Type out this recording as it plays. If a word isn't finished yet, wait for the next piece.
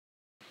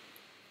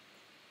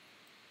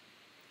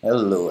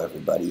Hello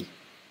everybody.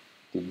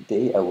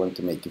 Today I want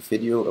to make a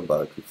video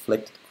about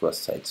reflected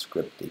cross-site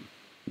scripting.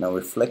 Now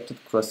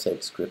reflected cross-site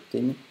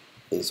scripting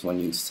is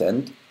when you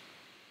send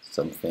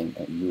something,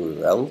 a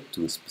URL,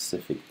 to a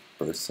specific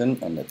person,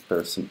 and that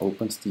person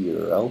opens the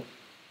URL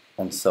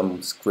and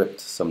some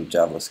script, some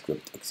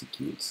JavaScript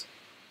executes.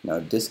 Now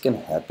this can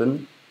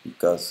happen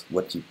because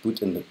what you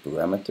put in the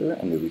parameter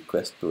and the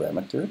request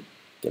parameter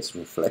gets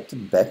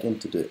reflected back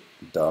into the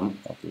DOM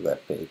of the web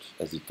page.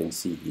 As you can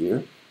see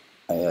here,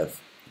 I have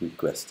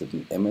requested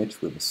an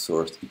image with a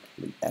source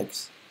equaling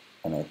x,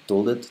 and I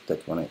told it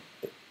that when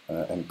I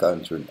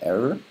encounter an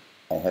error,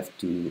 I have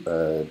to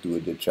do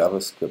the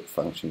JavaScript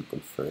function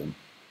confirm.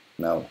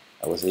 Now,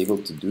 I was able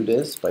to do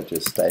this by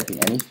just typing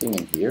anything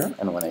in here,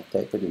 and when I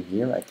type it in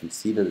here, I can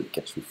see that it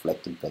gets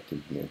reflected back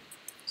in here.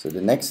 So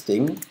the next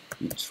thing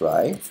you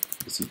try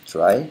is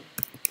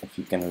if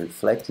you can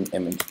reflect an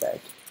image back.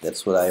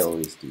 That's what I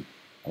always do.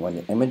 And when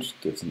the image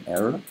gives an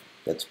error,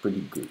 that's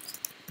pretty good.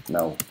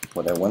 Now,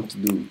 what I want to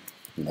do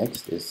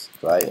next is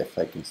try if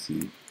I can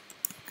see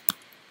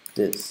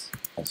this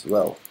as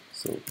well.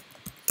 So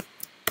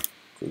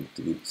I'm going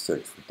to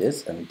search for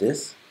this, and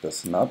this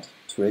does not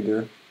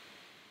trigger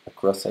a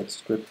cross-site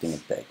scripting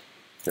attack.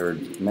 There are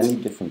many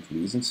different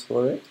reasons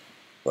for it,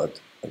 but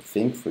I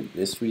think for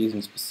this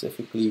reason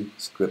specifically,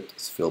 script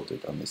is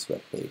filtered on this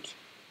web page.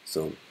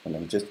 So what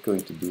I'm just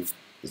going to do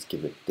is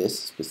give it this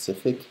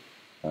specific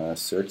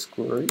search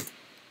query,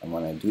 and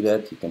when I do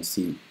that, you can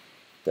see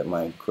that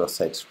my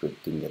cross-site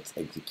scripting gets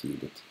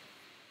executed.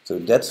 So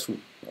that's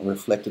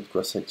reflected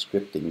cross-site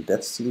scripting.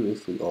 That's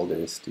seriously all there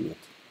is to it.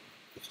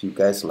 If you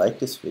guys like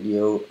this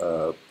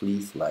video,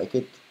 please like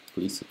it,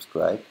 please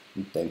subscribe,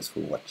 and thanks for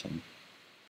watching.